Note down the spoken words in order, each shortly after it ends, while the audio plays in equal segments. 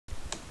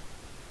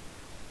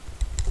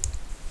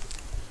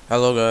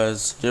Hello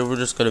guys, today we're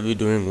just gonna be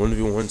doing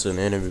 1v1s in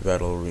anime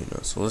battle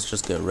arena, so let's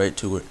just get right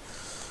to it.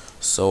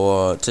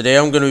 So today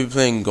I'm gonna be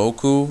playing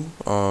Goku,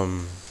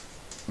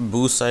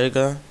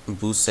 Busega,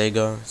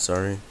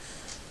 sorry.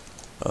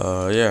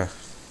 Yeah,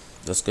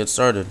 let's get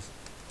started.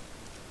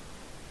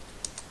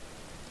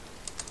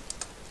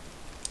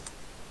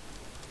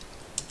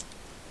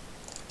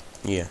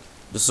 Yeah,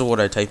 this is what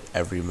I type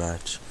every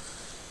match.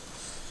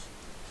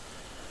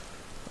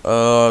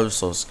 I'm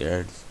so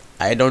scared.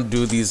 I don't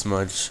do these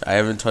much. I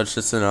haven't touched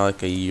this in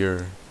like a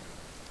year.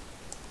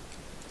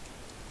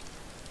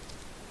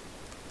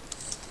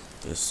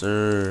 Yes,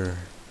 sir.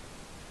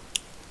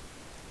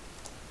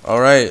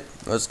 Alright,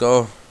 let's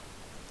go.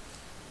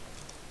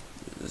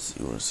 Let's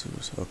see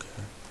what's okay.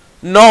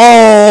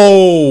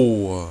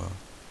 No!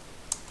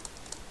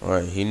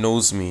 Alright, he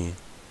knows me.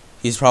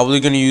 He's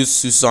probably gonna use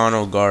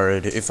Susanoo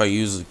guard if I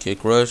use the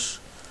kick rush.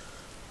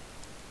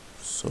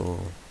 So.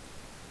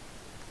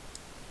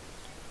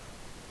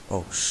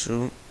 Oh,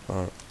 shoot.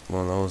 Well,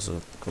 that was a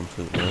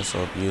complete miss.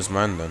 I'll use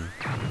mine then.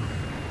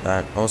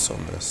 That also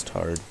missed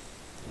hard.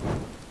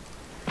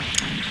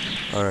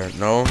 Alright,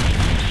 no.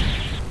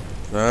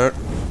 That.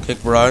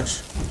 Kick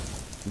barrage.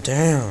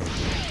 Damn.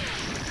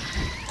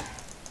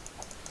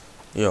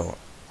 Yo,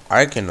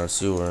 I cannot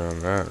see where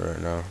I'm at right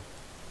now.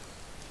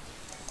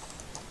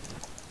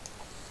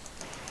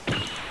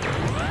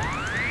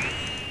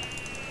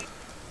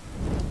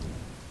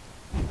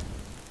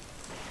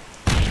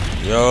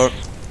 Yo.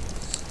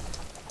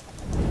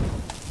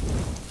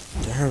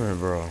 Damn it,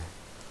 bro.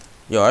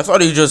 Yo, I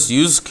thought he just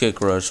used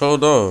kick rush.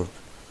 Hold up.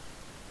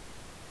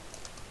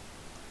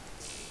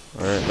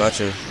 Alright, got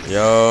you.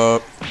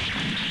 Yup.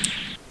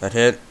 That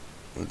hit.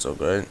 It's so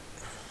good.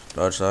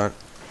 Dodge that.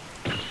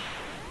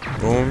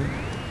 Boom.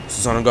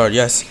 Susanoo guard.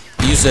 Yes.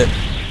 Use it.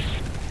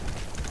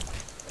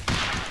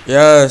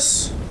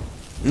 Yes.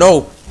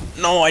 No.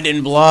 No, I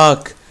didn't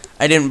block.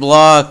 I didn't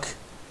block.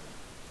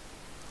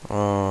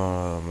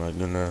 Oh my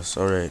goodness.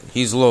 Alright.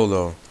 He's low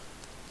though.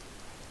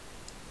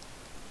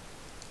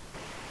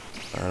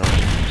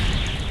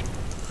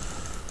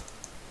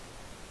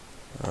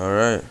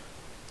 Alright.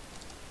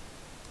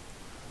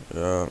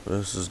 Yeah,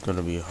 this is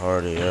gonna be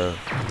hard, yeah.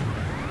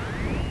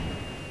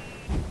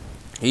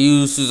 He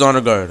used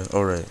Susanoo guard.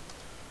 Alright.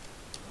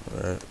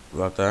 Alright.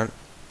 Block that.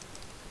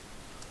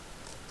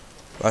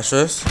 Flash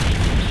this.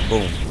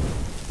 Boom.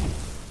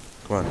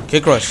 Come on.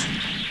 Kick rush.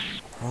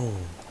 Oh,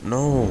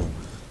 no.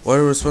 Why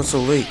are we respond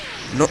so late?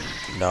 No.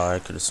 No, I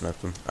could have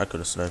sniped him. I could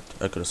have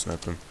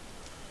sniped him.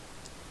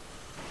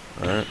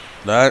 Alright.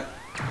 That.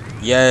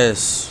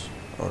 Yes.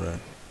 Alright.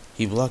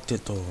 He blocked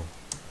it though.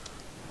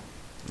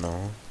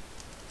 No.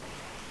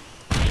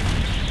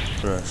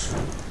 Crush.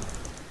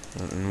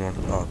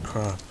 Oh,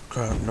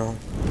 crap, no.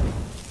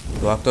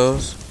 Block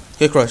those.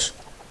 Kick rush.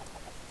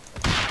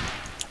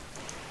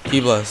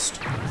 Key blast.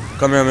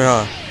 Come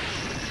here.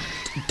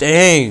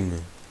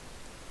 Dang.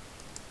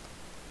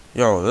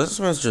 Yo, this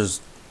man's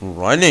just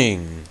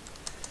running.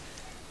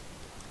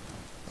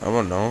 I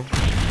don't know.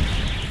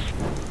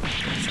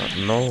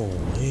 No,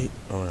 wait.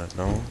 Alright,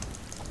 no.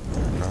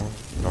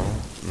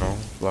 No.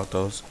 Block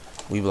those.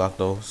 We block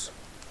those.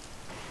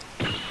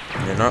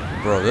 You're not.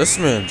 Bro, this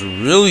man's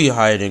really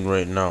hiding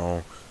right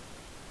now.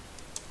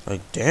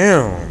 Like,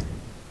 damn.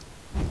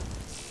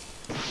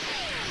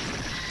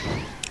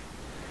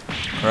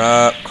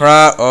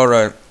 Crap.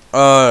 Alright.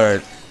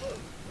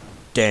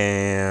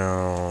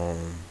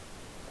 Damn.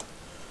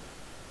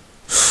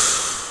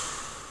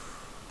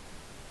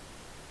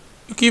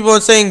 You keep on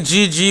saying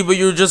GG, but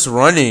you're just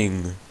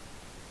running.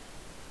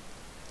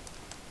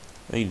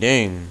 Hey,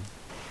 dang.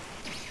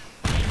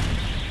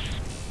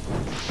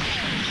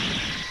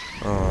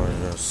 Oh,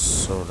 you're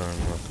so damn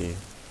lucky.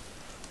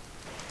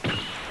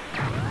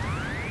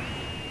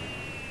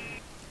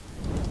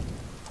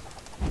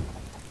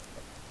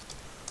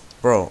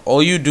 Bro,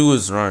 all you do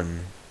is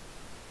run.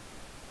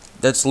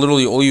 That's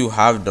literally all you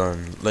have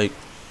done. Like,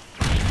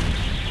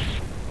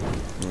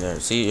 yeah,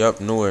 see,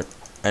 yep, knew it.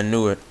 I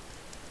knew it.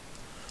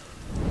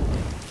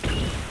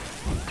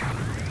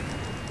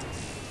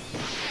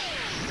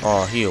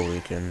 Oh, he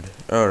awakened.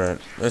 Alright,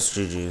 that's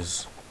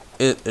GG's.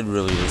 It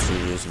really is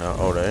GG's now.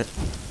 Alright.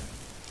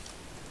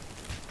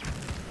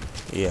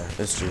 Yeah,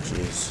 it's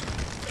GG's.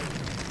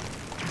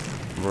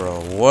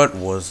 Bro, what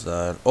was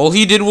that? All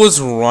he did was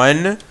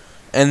run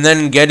and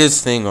then get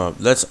his thing up.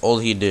 That's all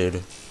he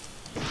did.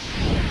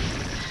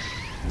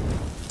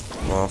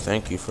 Well,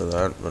 thank you for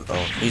that. But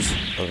oh, he's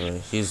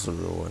the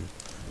real one.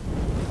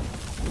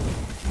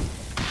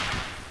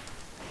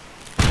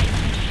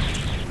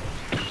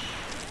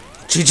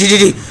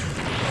 GG.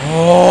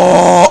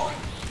 Oh.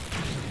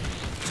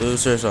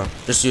 Seriously,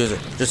 just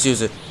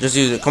use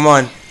it. Come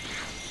on.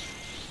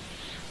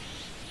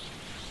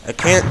 I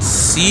can't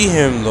see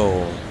him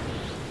though.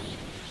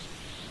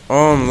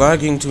 Oh, I'm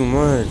lagging too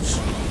much.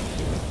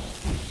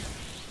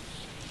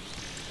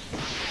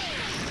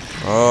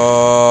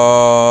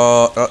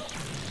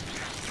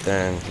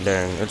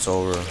 Dang, it's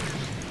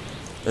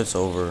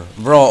over.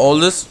 Bro, all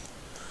this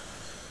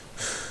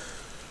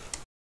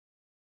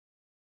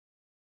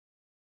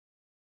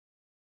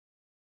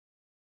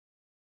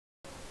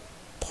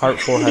Part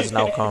 4 has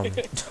now come.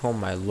 Oh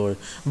my lord.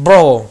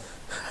 Bro,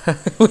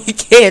 we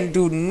can't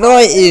do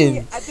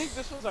nothing. I think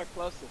this was our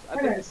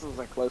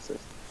closest.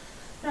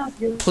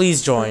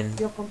 Please join.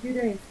 Your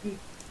computer is deep.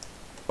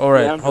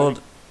 Alright,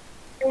 hold.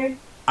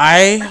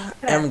 I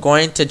am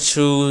going to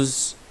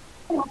choose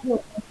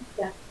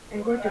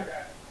And go to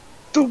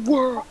The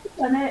world.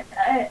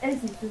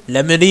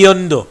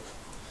 Lemuriondo.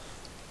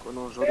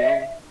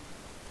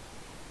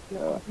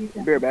 Be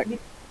right back.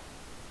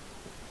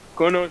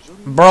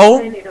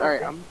 Bro,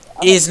 Alright,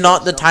 is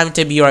not the time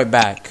to be right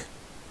back.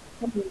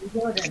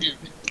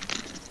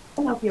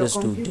 This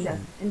dude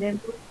didn't. And then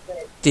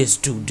This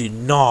dude did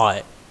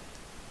not.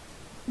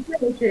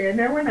 okay, and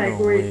then when I No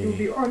go, it will way.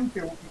 be on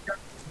till we can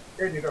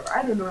turn it off.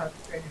 I don't know how to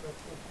turn it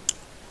off.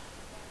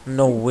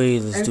 No way,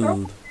 this And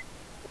dude.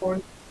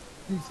 on,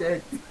 you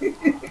said,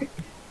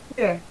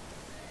 yeah.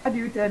 How do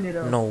you turn it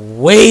off? No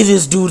way,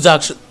 this dude's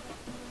actually.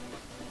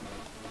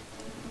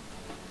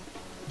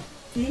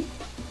 See?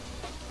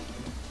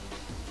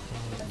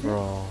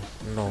 Bro,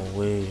 no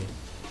way.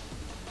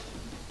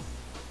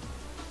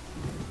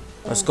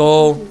 Let's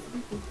go.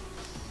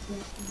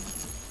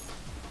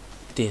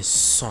 This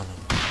son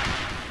of.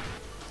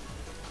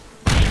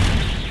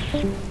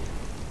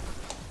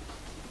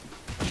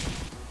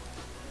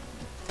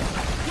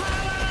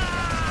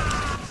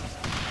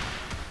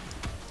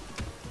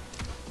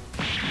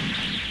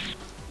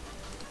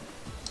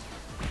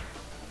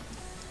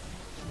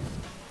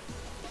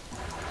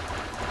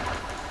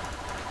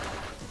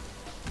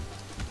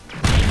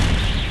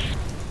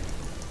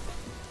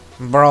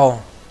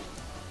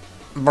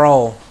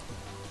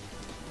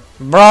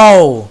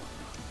 Bro.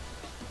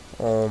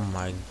 Oh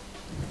my.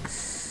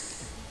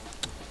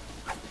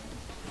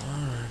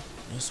 Alright,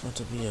 this want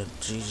to be a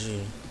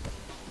GG.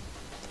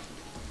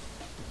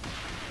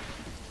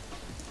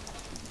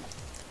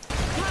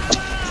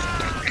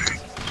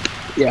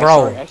 Yeah,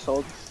 Bro. sorry, I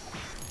sold.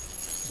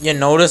 You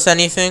notice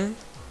anything?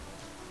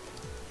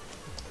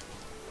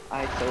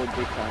 I sold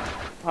big time.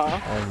 Huh?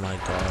 Oh my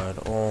god.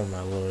 Oh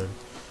my lord.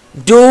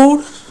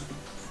 Dude!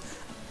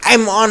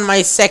 I'm on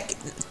my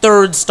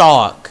third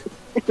stock.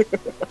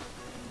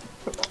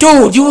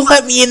 Dude, you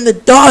let me in the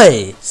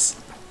dust.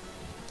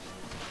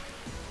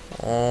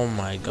 Oh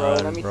my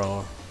god,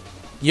 bro.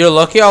 You're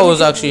lucky I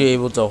was actually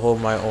able to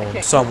hold my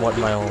own, somewhat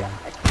my own.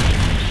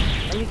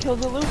 Let me kill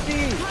the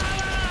Luffy.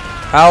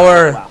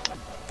 Power. Wow.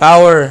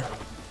 Power.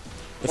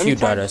 If Let me you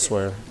try died, I this.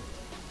 swear.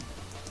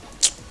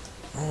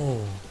 Oh.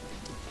 You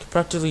could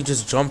practically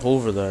just jump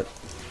over that.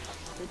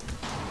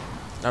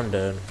 I'm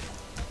dead.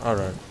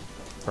 Alright.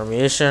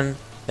 Permeation.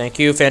 Thank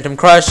you, Phantom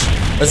Crush.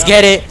 Let's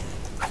get it.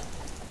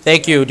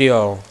 Thank you,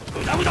 Dio.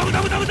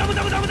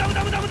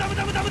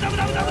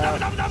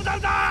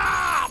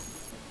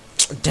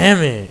 Damn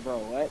it. Bro,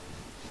 what?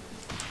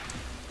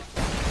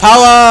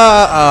 Power.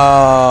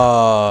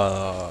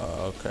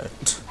 Okay.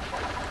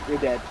 You're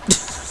dead.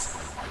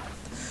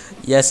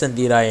 Yes,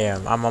 indeed, I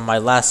am. I'm on my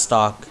last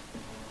stock.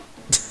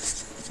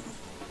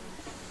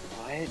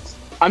 What?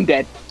 I'm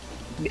dead.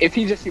 If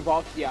he just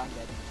evolved, yeah, I'm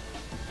dead.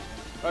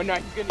 Oh no,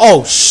 he's gonna.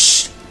 Oh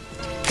shh.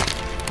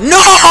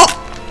 No.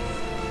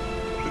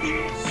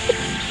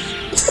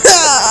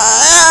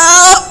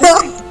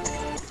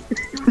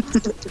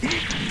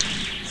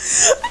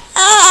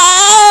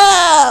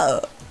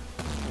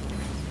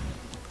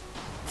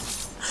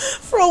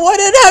 Bro, why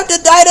did I have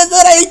to die to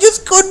that? I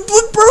just couldn't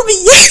put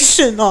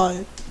permeation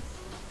on.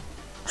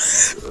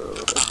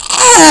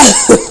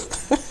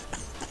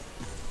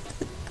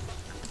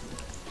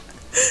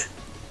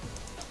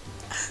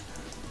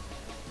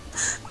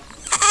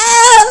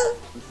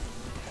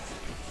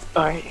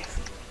 Alright.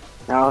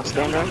 Now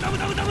stand right. Stand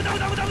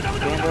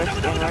right,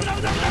 stand right,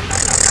 stand right.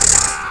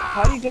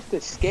 How do you just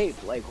escape?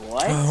 Like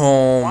what?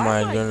 Oh Why my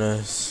am I-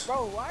 goodness.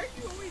 Bro, why are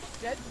you always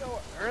dead so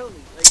early?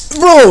 Like,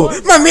 Bro,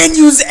 my man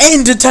used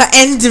end to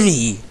end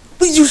me.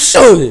 But you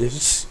should.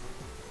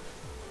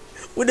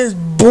 With his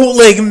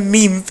bootleg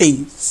meme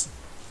face.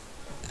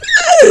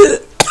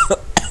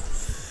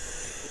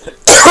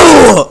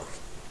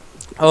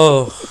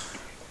 Oh.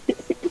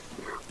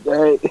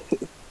 right.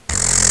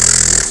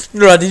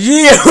 Bro, did you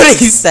hear what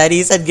he said?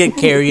 He said get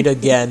carried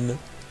again.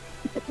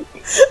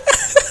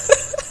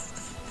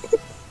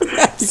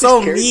 That's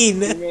so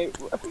mean.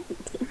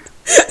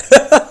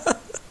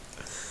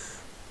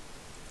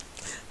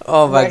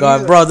 Oh my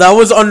god, bro, that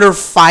was under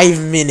 5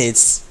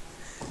 minutes.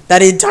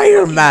 That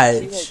entire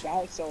match.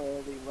 Died so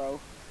early, bro.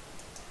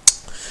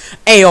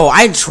 Hey, yo,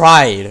 I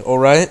tried,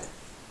 alright?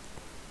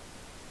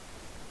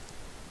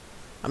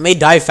 I may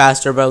die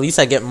faster, but at least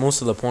I get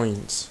most of the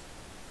points.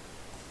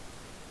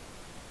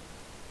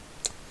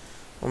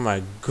 Oh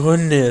my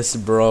goodness,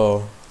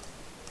 bro.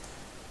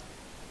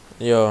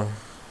 Yo.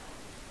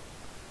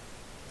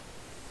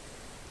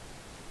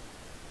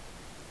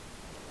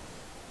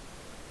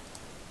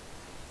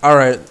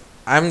 Alright,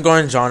 I'm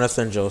going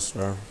Jonathan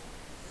Joestar.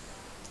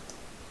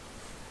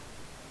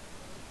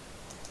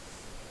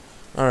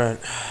 Alright.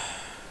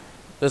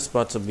 This is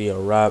about to be a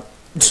wrap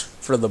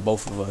for the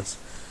both of us.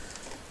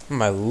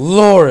 My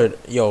lord.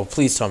 Yo,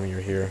 please tell me you're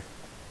here.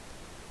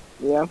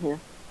 Yeah, I'm here.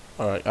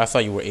 Alright, I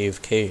thought you were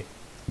AFK.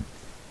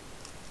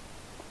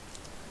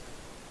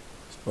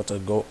 What to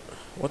go?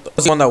 What the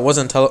one that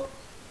wasn't tele?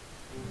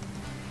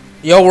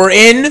 Yo, we're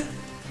in.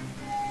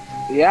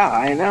 Yeah,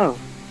 I know.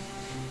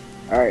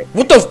 All right.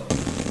 What the?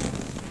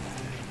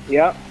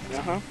 Yep.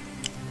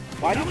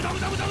 Why do you?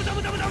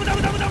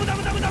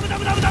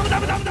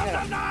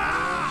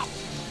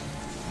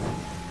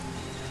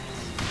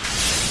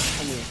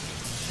 Come here.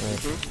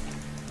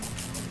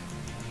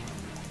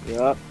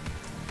 Yep.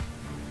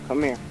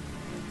 Come here.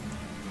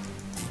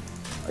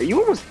 Are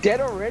you almost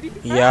dead already?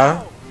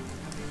 Yeah.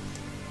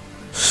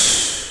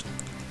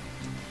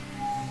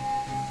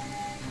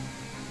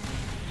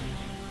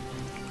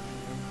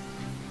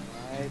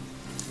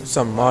 It's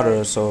a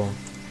modder, so.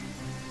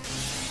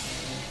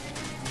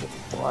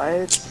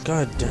 What?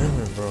 God damn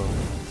it, bro.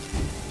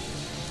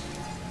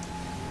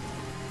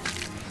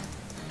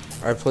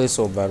 I play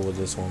so bad with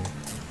this one.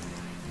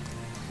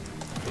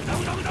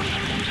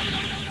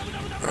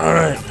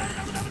 Alright.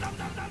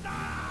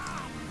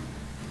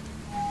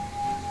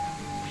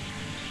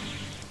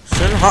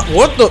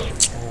 What the?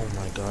 Oh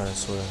my god, I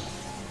swear.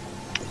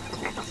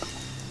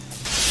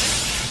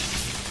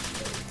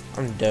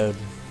 I'm dead.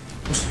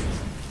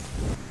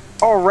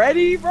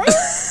 Already, bro? What?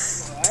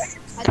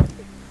 I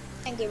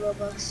can't get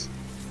Robux.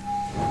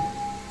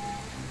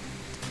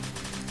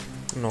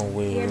 No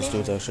way, this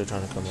dude's actually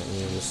trying to come at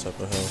me with this type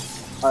of hell.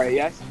 Alright,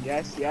 yes. Come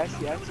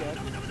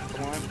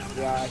on.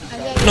 Yeah.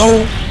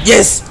 No!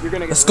 Yes! You're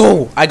gonna get Let's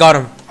go! I got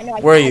him. I know.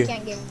 Where are you? I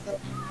can't get.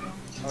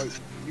 Oh,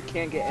 you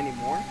can't get any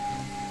more?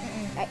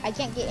 I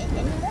can't get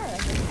any more. I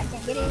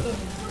can't get it.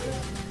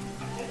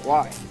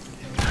 Why?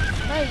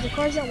 Guys, the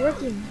car's not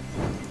working.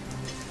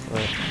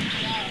 Wait.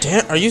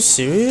 Damn, are you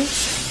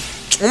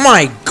serious? Oh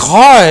my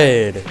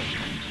god!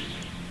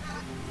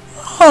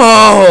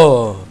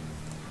 Oh!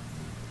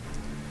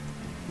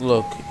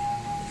 Look.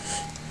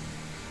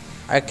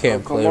 I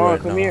can't play right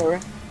come now. Here.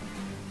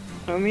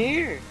 Come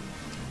here.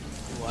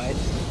 What?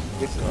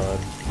 God.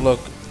 Look,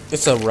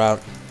 it's a wrap.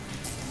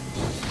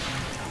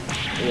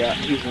 Yeah,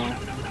 he's one.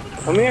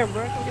 Come here,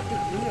 bro. Come get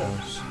this video.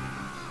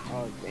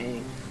 Oh,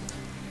 dang.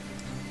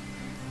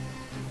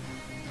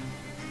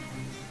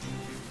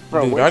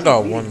 Bro, Dude, I where's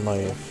got he one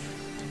leading? life.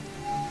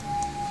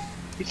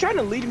 He's trying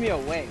to lead me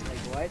away. Like,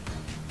 what?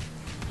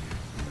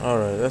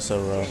 Alright, that's a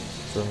wrap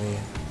for me.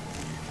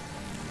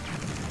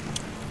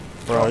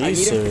 Bro, Oh, are I you need him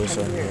to serious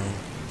come right here. now?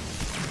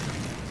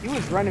 He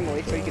was running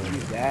away so he could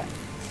use that.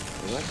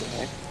 What the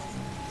heck?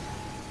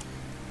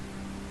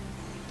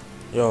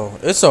 Yo,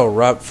 it's a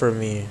wrap for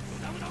me.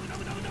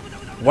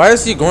 Why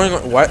is he going?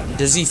 What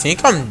does he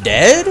think I'm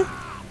dead?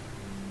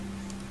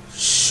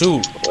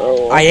 Shoot,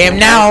 Bro, I am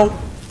now.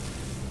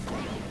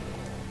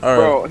 All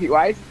Bro, right.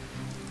 why?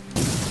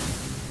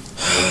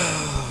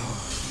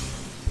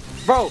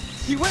 Bro,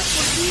 he went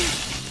for me.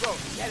 Bro,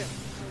 get him.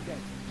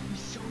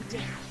 He's so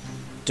dead.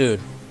 Dude.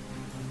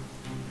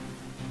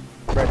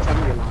 Bro, tell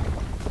me you're lying.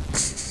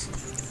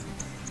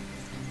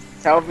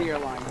 Tell me you're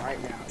lying right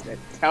now.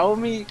 Tell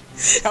me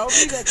that you're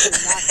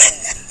not dead.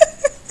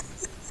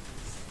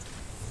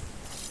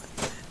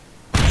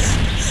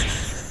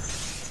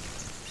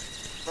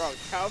 Bro,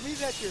 tell me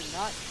that you're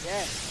not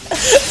dead.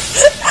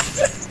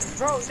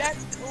 Bro,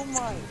 that's oh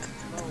my.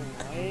 Bro,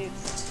 what?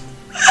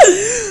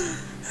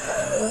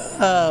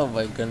 Oh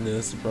my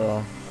goodness,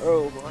 bro.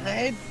 Bro,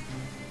 what?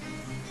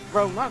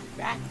 Bro, my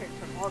back hurts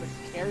from all this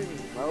carrying,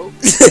 bro.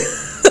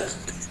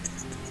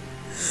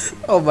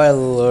 Oh my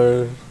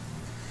lord.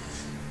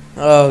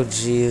 Oh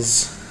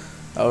jeez.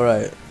 All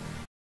right.